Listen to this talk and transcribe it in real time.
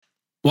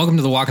Welcome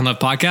to the Walk in Love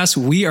podcast.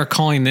 We are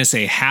calling this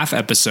a half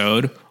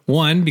episode.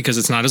 1, because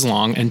it's not as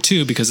long, and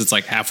 2, because it's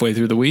like halfway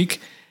through the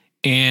week,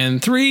 and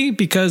 3,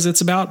 because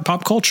it's about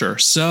pop culture.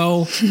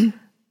 So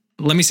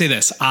let me say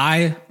this.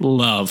 I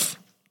love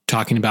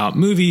talking about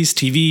movies,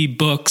 TV,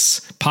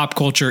 books, pop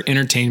culture,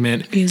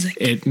 entertainment,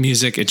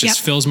 music. It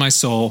just fills my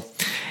soul.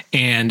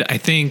 And I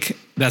think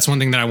that's one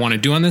thing that I want to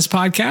do on this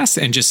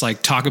podcast, and just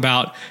like talk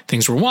about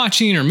things we're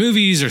watching or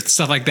movies or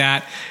stuff like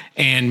that,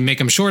 and make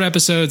them short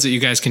episodes that you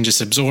guys can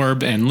just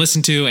absorb and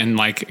listen to, and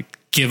like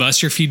give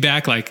us your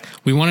feedback. Like,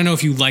 we want to know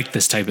if you like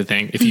this type of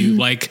thing. If you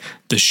like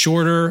the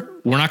shorter,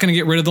 we're not going to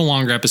get rid of the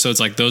longer episodes.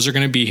 Like, those are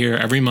going to be here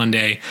every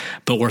Monday,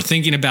 but we're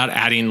thinking about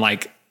adding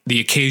like the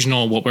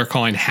occasional, what we're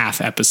calling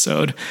half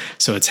episode.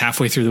 So it's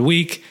halfway through the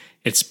week.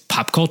 It's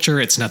pop culture.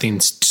 It's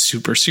nothing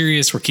super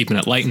serious. We're keeping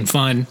it light and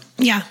fun.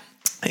 Yeah.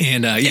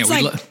 And it's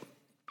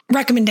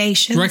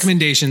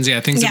recommendations. Yeah.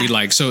 Things that we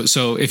like.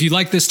 So if you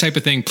like this type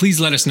of thing, please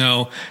let us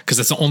know, because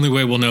that's the only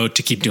way we'll know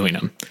to keep doing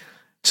them.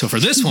 So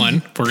for this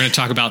one, we're going to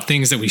talk about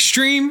things that we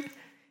stream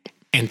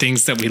and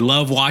things that we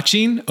love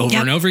watching over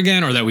and over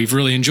again, or that we've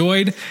really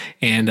enjoyed.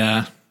 And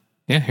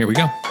here we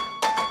go.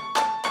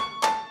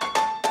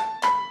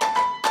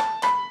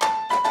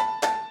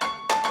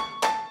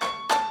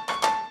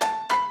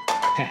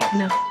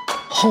 No.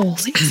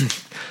 Holy.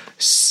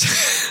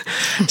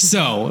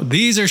 So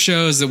these are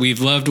shows that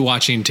we've loved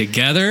watching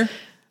together.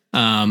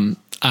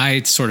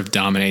 I sort of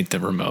dominate the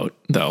remote,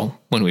 though,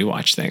 when we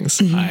watch things.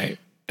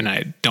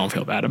 I don't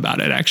feel bad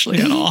about it actually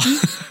at all,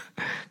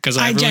 because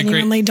I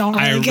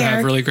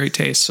have really great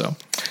taste.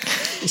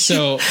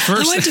 So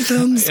first, I went to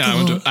film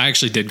school. I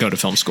actually did go to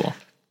film school.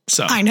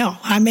 So I know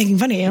I'm making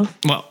fun of you.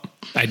 Well,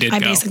 I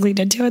basically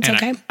did too. It's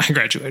okay. I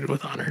graduated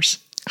with honors.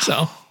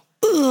 So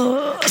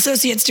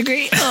associate's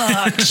degree.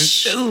 Shut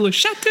to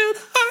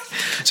the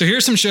heart. So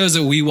here's some shows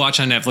that we watch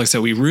on Netflix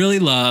that we really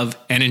love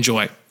and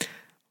enjoy.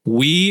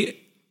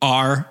 We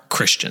are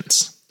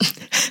Christians.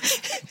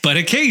 But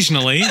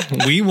occasionally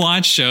we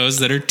watch shows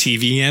that are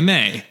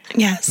TVMA.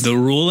 Yes. The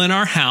rule in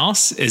our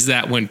house is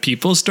that when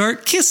people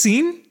start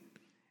kissing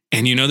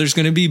and there's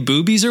going to be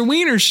boobies or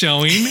wieners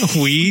showing,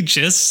 we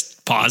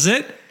just pause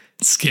it,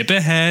 skip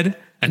ahead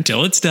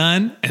until it's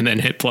done, and then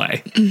hit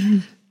play. Mm-hmm.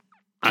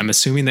 I'm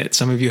assuming that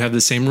some of you have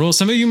the same rule.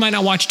 Some of you might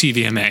not watch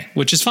TVMA,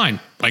 which is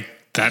fine. Like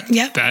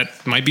that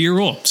might be your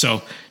rule.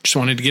 So just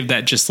wanted to give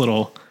that just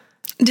little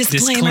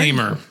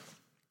disclaimer.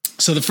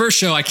 So the first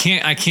show, I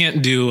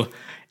can't do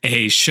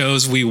a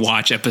shows we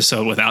watch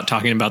episode without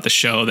talking about the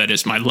show that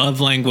is my love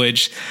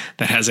language,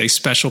 that has a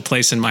special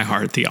place in my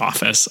heart, The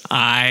Office.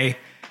 I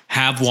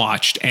have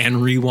watched and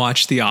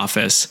rewatched The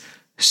Office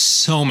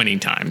so many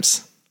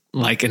times,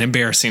 like an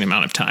embarrassing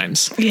amount of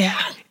times. Yeah.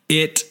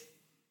 It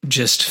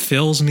just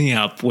fills me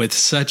up with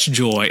such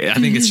joy. I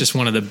think it's just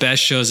one of the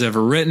best shows ever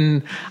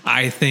written.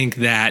 I think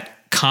that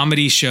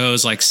comedy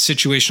shows, like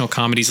situational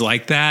comedies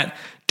like that,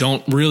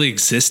 don't really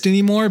exist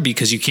anymore,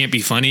 because you can't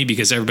be funny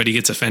because everybody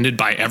gets offended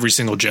by every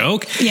single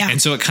joke. Yeah.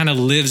 And so it kind of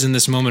lives in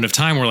this moment of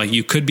time where like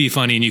you could be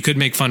funny and you could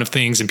make fun of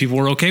things and people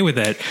were okay with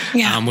it,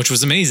 which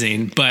was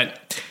amazing.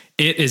 But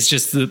it is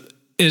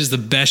the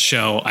best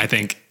show, I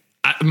think.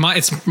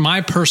 It's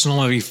my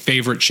personally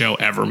favorite show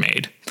ever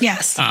made.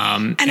 Yes.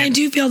 And I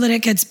do feel that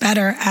it gets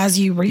better as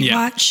you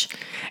rewatch. Yeah.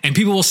 And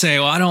people will say,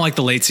 well, I don't like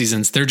the late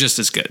seasons. They're just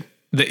as good.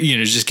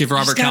 Just give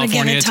Robert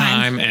California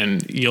time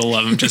and you'll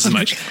love him just as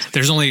much.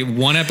 There's only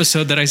one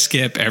episode that I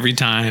skip every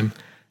time.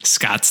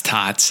 Scott's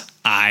Tots.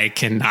 I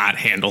cannot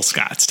handle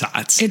Scott's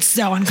Tots. It's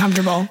so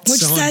uncomfortable,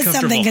 which says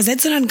something, because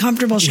it's an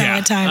uncomfortable show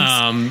at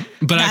times.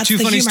 But I have two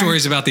funny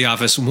stories about The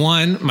Office.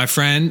 One,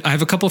 I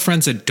have a couple of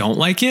friends that don't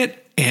like it,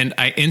 and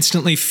I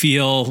instantly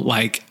feel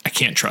like I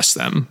can't trust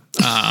them.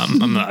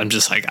 I'm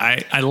just like,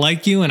 I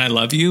like you and I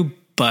love you,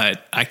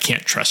 but I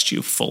can't trust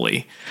you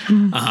fully.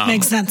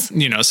 Makes sense.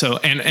 So,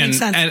 and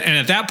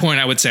at that point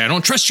I would say, I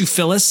don't trust you,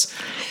 Phyllis,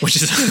 which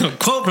is a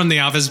quote from The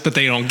Office, but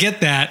they don't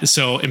get that.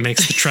 So it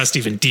makes the trust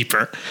even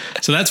deeper.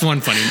 So that's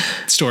one funny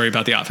story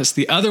about The Office.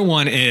 The other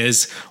one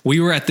is we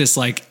were at this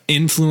like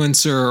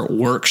influencer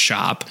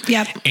workshop.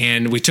 Yep.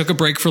 And we took a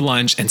break for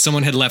lunch, and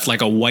someone had left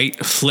like a white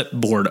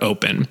flipboard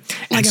open.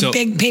 Like a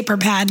big paper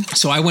pad.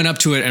 So I went up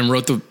to it and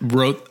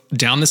wrote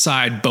down the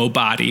side, Bo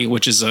Body,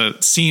 which is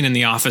a scene in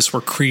The Office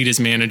where Creed is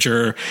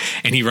manager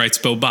and he writes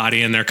Bo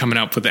Body, and they're coming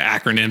up with the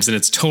acronyms, and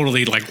it's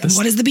totally like this.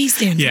 What does the B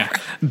stand for? Yeah.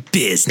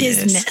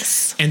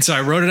 Business. And so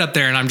I wrote it up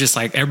there, and I'm just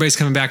like, everybody's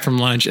coming back from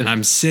lunch, and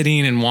I'm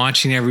sitting and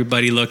watching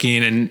everybody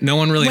looking, and no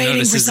one really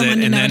notices it.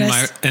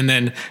 And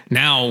then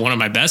now one of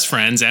my best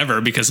friends ever,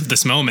 because of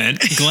this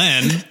moment,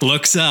 Glenn,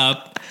 looks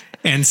up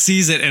and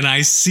sees it, and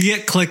I see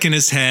it click in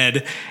his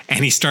head,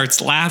 and he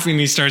starts laughing.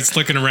 He starts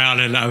looking around,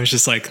 and I was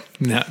just like,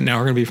 now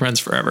we're going to be friends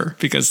forever,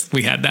 because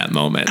we had that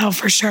moment. Oh,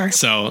 for sure.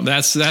 So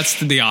that's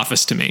The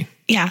Office to me.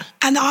 Yeah.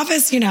 And The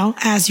Office,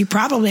 as you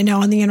probably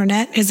know on the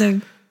internet, is a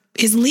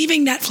is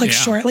leaving Netflix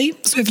shortly.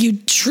 So if you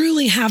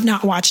truly have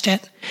not watched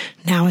it,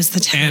 now is the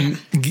time.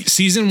 And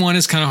season 1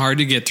 is kind of hard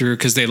to get through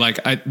because they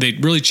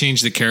really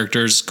changed the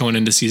characters going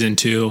into season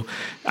 2.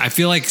 I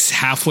feel like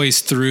halfway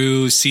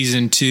through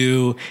season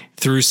 2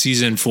 through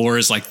season 4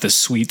 is like the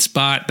sweet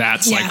spot.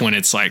 That's like when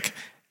it's like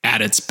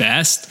at its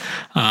best.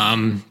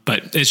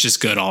 But it's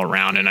just good all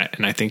around. And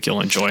I think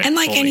you'll enjoy it. And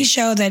like any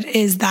show that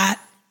is that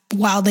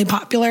wildly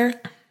popular,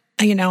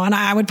 you know, and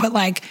I would put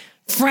like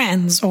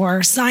Friends or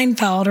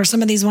Seinfeld or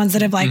some of these ones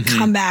that have like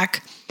come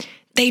back,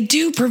 they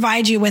do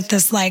provide you with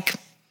this like,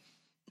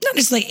 not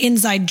just like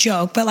inside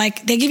joke, but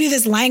like they give you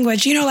this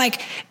language, you know,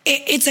 like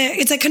it's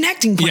a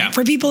connecting point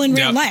for people in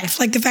real life.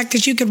 Like the fact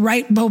that you could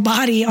write Bo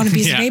Body on a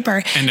piece of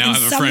paper and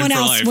someone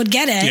else would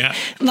get it. Yeah.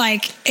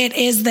 Like it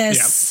is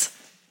this,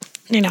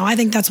 you know, I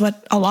think that's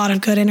what a lot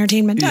of good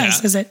entertainment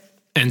does, is it?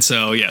 And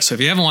so, so if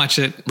you haven't watched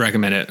it,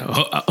 recommend it.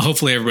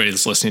 Hopefully everybody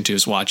that's listening to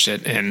has watched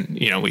it and,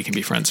 you know, we can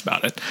be friends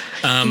about it.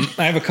 I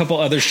have a couple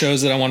other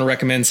shows that I want to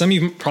recommend. Some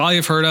you probably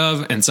have heard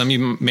of and some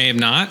you may have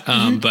not.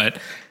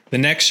 But the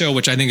next show,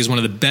 which I think is one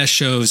of the best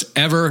shows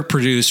ever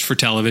produced for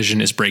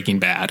television, is Breaking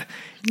Bad.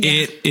 Yeah.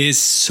 It is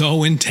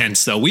so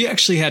intense, though. We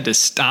actually had to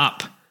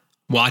stop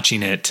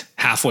watching it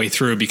halfway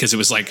through because it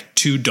was like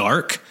too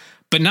dark,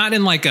 but not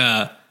in like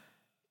a...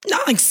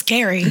 Not like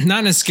scary. Not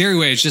in a scary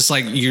way. It's just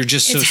like you're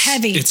just it's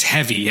heavy. It's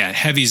heavy. Yeah.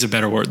 Heavy is a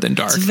better word than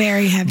dark. It's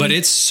very heavy. But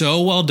it's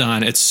so well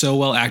done. It's so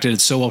well acted.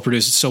 It's so well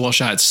produced. It's so well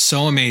shot. It's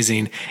so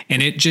amazing.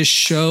 And it just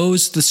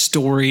shows the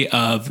story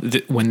of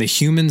when the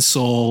human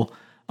soul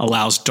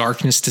allows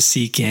darkness to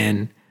seep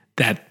in.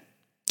 Yeah.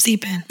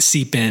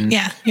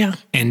 Yeah.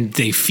 And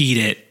they feed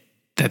it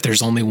that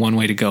there's only one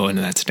way to go and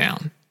that's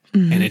down.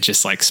 And it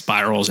just like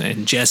spirals.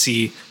 And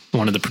Jesse,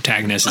 one of the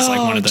protagonists, is like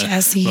one of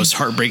the most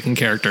heartbreaking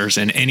characters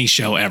in any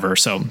show ever.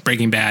 So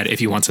Breaking Bad,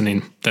 if you want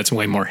something that's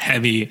way more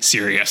heavy,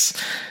 serious.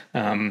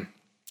 And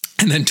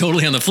then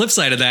totally on the flip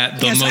side of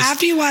that,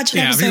 after you watch an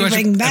episode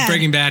of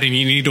Breaking Bad and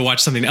you need to watch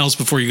something else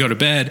before you go to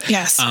bed.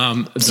 Yes.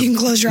 So you can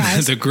close your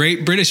eyes. The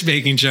Great British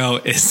Baking Show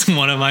is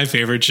one of my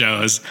favorite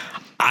shows.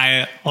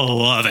 I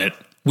love it.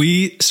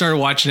 We started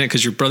watching it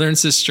because your brother and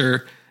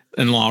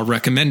sister-in-law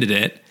recommended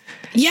it.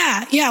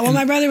 Yeah. Well,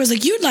 my brother was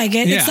like, you'd like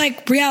it. Yeah. It's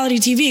like reality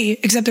TV,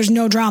 except there's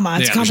no drama.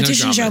 It's a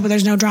competition show, but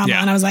there's no drama.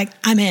 Yeah. And I was like,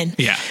 I'm in.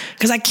 Yeah.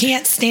 Because I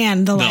can't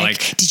stand the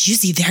like, did you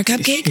see their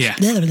cupcake? Yeah.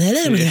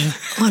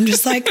 I'm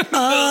just like,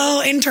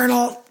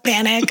 internal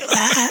panic.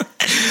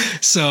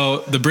 So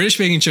the British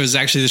Baking Show is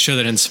actually the show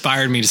that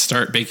inspired me to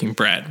start baking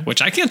bread,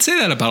 which I can't say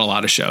that about a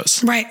lot of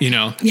shows. Right. You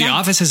know, The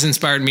Office has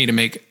inspired me to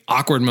make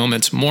awkward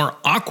moments more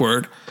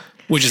awkward,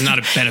 which is not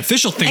a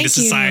beneficial thing to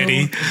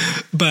society.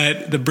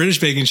 But the British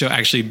Baking Show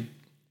actually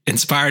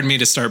inspired me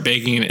to start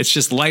baking. It's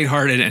just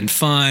lighthearted and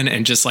fun.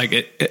 And just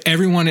like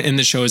everyone in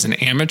the show is an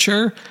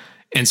amateur.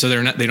 And so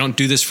they don't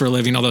do this for a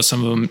living, although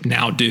some of them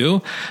now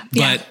do,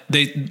 but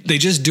they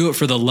just do it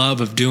for the love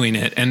of doing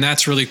it. And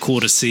that's really cool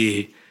to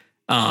see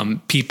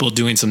people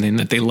doing something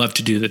that they love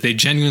to do, that they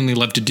genuinely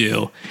love to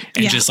do,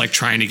 and just like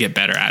trying to get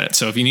better at it.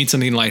 So if you need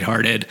something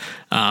lighthearted,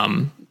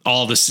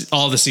 all the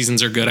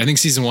seasons are good. I think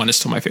season 1 is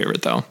still my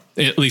favorite, though,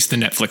 at least the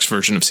Netflix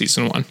version of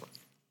season 1.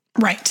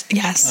 Right.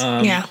 Yes.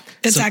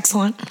 It's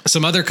excellent.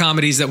 Some other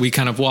comedies that we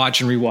kind of watch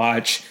and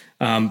rewatch,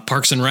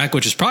 Parks and Rec,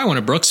 which is probably one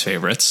of Brooke's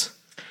favorites.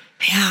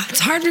 Yeah. It's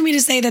hard for me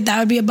to say that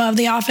would be above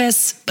The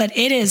Office, but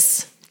it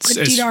is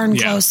pretty darn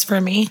close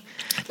for me.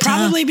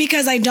 Probably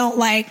because I don't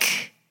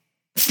like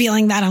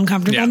feeling that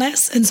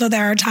uncomfortableness. And so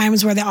there are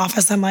times where The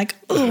Office, I'm like,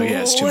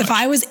 if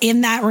I was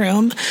in that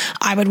room,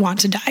 I would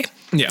want to die.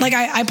 Yeah. Like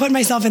I put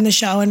myself in the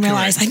show and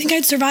realized I think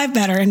I'd survive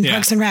better in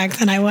Parks and Rec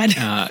than I would.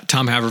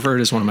 Tom Haverford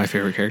is one of my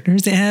favorite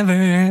characters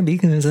ever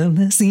because of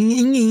the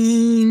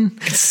singing.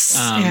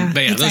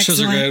 But those shows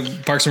are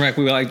good. Parks and Rec,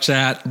 we like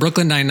that.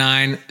 Brooklyn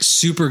Nine-Nine,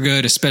 super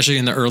good, especially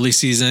in the early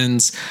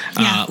seasons.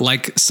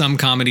 Like some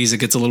comedies, it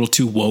gets a little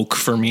too woke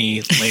for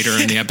me later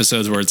in the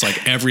episodes where it's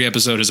like every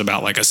episode is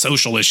about like a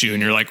social issue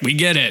and you're like, we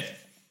get it,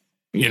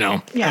 you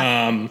know?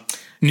 Yeah.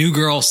 New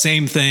Girl,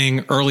 same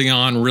thing. Early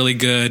on, really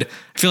good.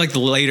 I feel like the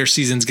later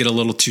seasons get a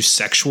little too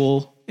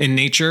sexual in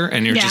nature,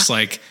 and you're just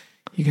like,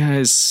 you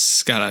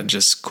guys gotta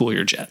just cool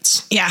your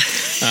jets. Yeah.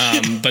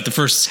 But the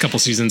first couple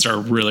seasons are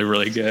really,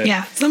 really good.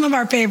 Yeah. Some of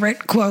our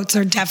favorite quotes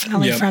are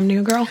definitely from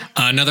New Girl.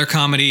 Another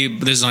comedy,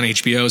 this is on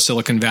HBO,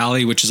 Silicon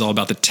Valley, which is all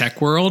about the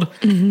tech world.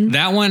 Mm-hmm.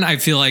 That one, I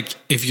feel like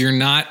if you're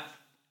not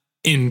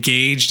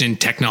engaged in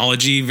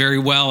technology very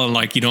well, and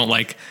like you don't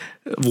like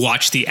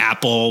watch the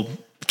Apple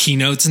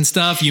keynotes and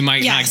stuff, you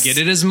might not get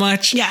it as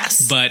much.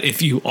 Yes. But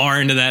if you are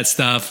into that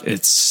stuff,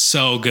 it's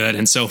so good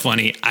and so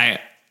funny.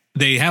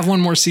 They have one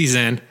more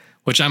season,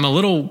 which I'm a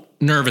little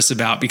nervous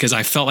about because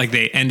I felt like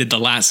they ended the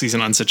last season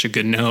on such a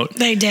good note.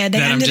 They did.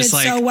 They ended it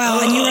so well.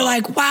 And you were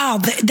like, wow,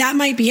 that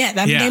might be it.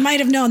 They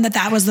might have known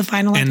that was the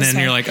final episode. And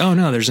then you're like, oh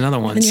no, there's another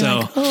one.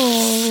 So,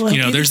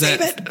 like, there's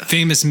that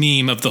famous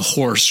meme of the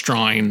horse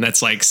drawing.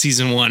 That's like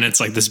season 1.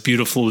 It's like this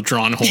beautiful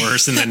drawn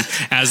horse. And then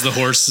as the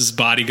horse's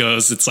body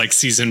goes, it's like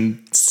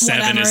season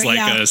 7 is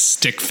like a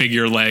stick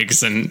figure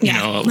legs. And,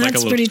 like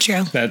that's pretty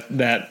true.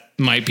 That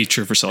might be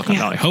true for Silicon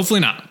Valley. Hopefully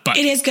not, but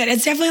it is good.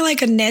 It's definitely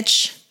like a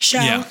niche show.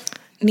 Yeah.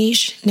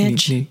 Niche.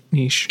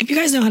 Niche. If you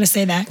guys know how to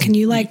say that, can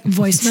you like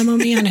voice memo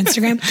me on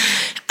Instagram?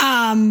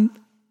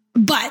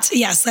 But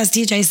yes, as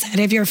TJ said,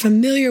 if you're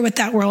familiar with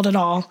that world at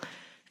all,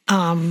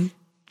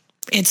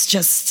 it's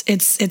just,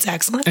 it's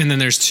excellent. And then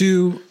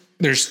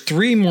there's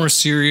 3 more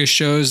serious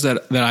shows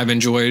that I've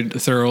enjoyed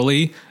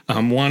thoroughly.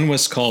 One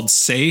was called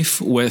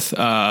Safe with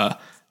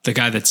the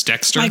guy that's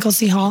Dexter. Michael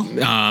C. Hall.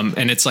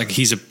 And it's like,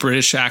 he's a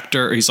British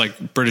actor. He's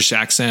like British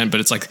accent, but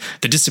it's like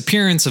the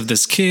disappearance of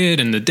this kid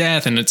and the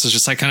death. And it's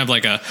just like kind of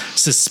like a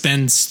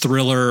suspense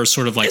thriller,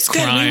 sort of like It's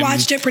crime. good. We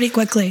watched it pretty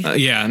quickly.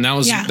 Yeah. And that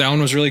one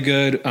was really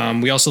good.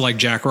 We also like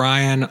Jack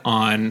Ryan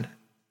on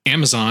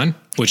Amazon,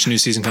 which new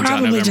season comes out in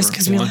Probably November. just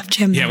because we love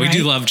Jim. Yeah, though, we right?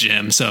 do love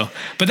Jim. So,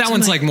 but that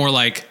one's like more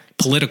like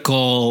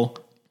political,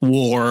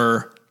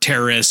 war,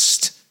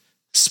 terrorist,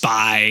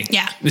 spy.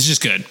 Yeah. It's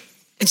just good.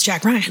 It's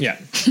Jack Ryan. Yeah.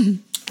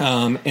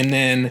 And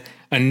then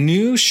a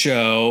new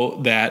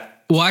show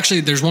actually,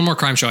 there's one more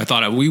crime show I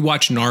thought of. We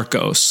watched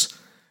Narcos,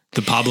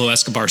 the Pablo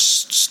Escobar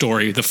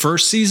story, the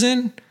first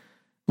season.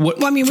 We watched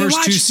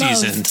two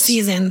both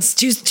seasons,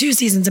 two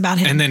seasons about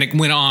him. And then it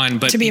went on,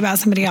 but to be about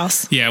somebody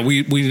else. Yeah,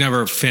 we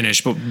never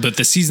finished, but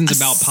the season's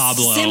about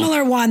Pablo.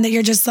 Similar one that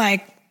you're just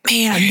like,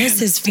 man,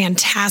 this is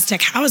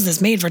fantastic. How is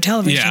this made for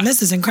television? Yeah.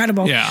 This is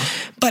incredible. Yeah.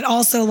 But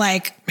also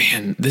like,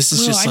 man, this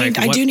is just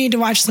I do need to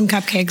watch some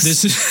Cupcakes.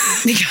 This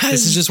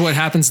is just what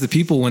happens to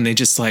people when they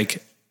just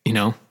like,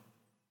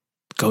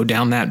 go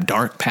down that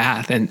dark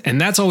path.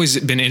 And that's always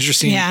been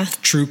interesting. Yeah.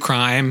 True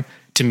crime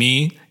to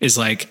me is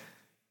like,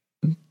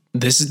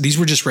 these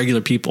were just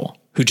regular people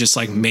who just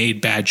like made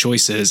bad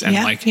choices and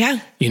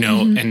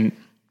and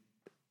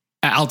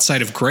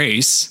outside of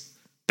grace,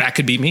 that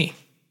could be me.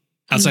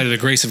 Outside of the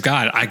grace of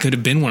God, I could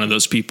have been one of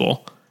those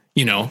people,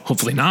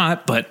 hopefully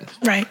not, but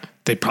right.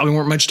 They probably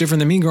weren't much different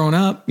than me growing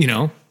up,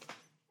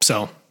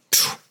 so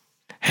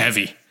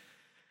heavy.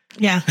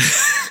 Yeah.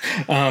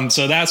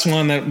 So that's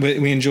one that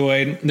we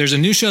enjoyed. There's a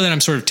new show that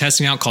I'm sort of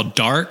testing out called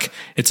Dark.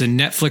 It's a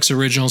Netflix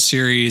original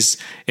series.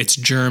 It's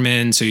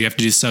German, so you have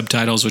to do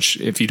subtitles, which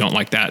if you don't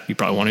like that, you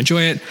probably won't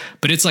enjoy it.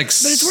 But it's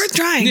worth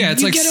trying. Yeah,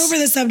 you get over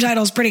the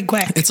subtitles pretty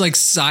quick. It's like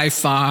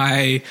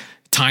sci-fi,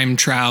 time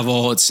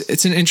travel.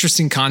 It's an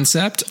interesting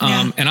concept.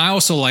 And I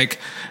also like,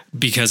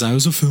 because I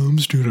was a film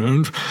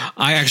student,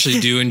 I actually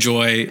do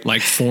enjoy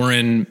like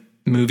foreign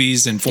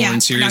movies and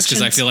foreign series,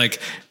 because I feel like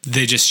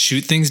they just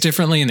shoot things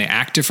differently and they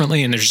act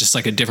differently, and there's just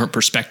like a different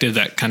perspective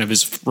that kind of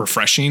is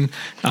refreshing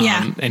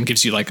and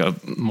gives you like a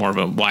more of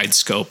a wide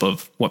scope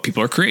of what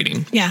people are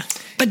creating. Yeah.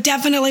 But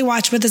definitely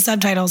watch with the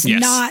subtitles,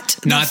 not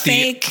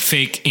the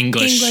fake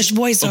English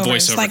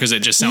voiceovers. Like, because it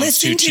just sounds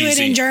too cheesy. Listen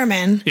to it in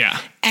German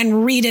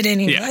and read it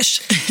in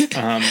English.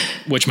 Yeah.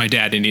 Which my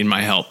dad needed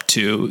my help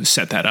to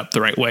set that up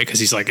the right way, because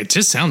he's like, it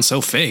just sounds so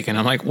fake. And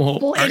I'm like,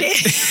 well it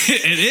is.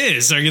 It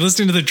is. Are you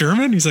listening to the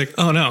German? He's like,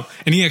 oh no.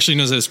 And he actually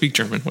knows how to speak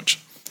German, which,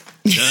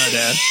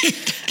 Dad.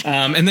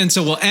 And then,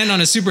 so we'll end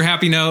on a super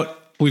happy note.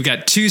 We've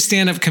got 2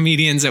 stand-up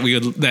comedians that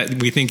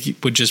we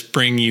think would just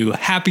bring you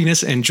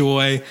happiness and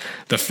joy.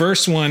 The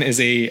first one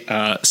is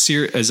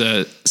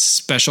a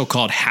special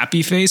called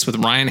Happy Face with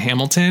Ryan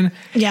Hamilton.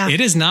 Yeah, it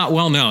is not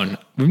well known.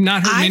 We've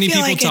not heard many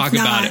people talk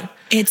about it.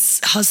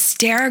 It's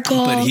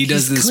hysterical, but he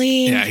does this.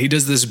 Clean. Yeah, he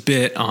does this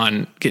bit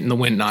on getting the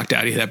wind knocked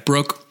out of you that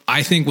Brooke,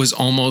 I think, was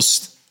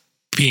almost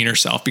peeing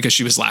herself because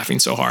she was laughing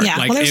so hard. Yeah,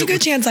 well, there's a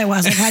good chance I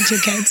was. I've had 2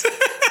 kids.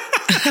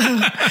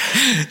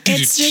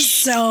 It's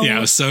just so it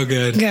was so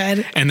good.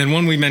 And then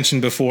one we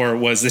mentioned before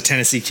was The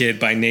Tennessee Kid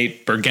by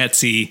Nate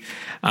Bargatze.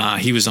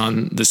 He was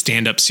on the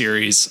stand-up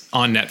series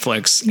on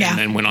Netflix and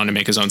then went on to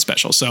make his own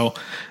special. So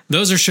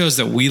those are shows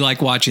that we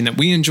like watching, that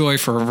we enjoy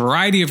for a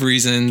variety of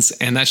reasons.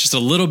 And that's just a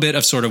little bit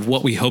of sort of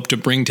what we hope to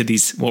bring to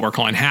these, what we're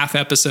calling half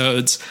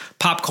episodes,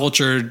 pop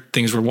culture,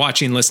 things we're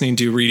watching, listening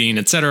to, reading,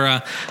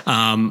 etc.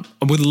 I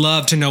would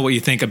love to know what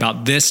you think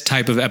about this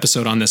type of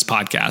episode on this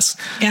podcast.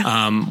 Yeah.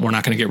 We're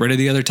not going to get rid of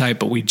the other type,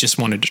 but we just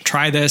wanted to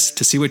try this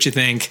to see what you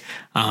think.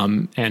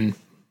 And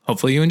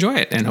hopefully you enjoy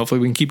it, and hopefully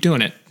we can keep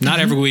doing it. Not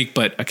every week,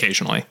 but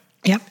occasionally.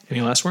 Yep.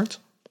 Any last words?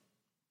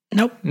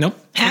 Nope.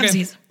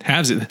 Halvesies. Okay.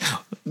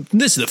 Halvesies.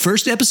 This is the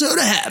first episode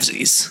of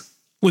Halvesies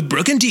with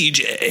Brooke and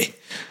TJ.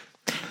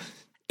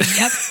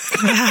 Yep.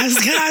 I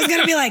was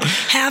going to be like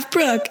half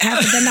Brooke,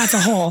 but then that's a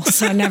whole.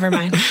 So never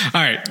mind.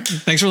 All right.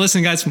 Thanks for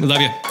listening, guys. We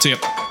love you. See you.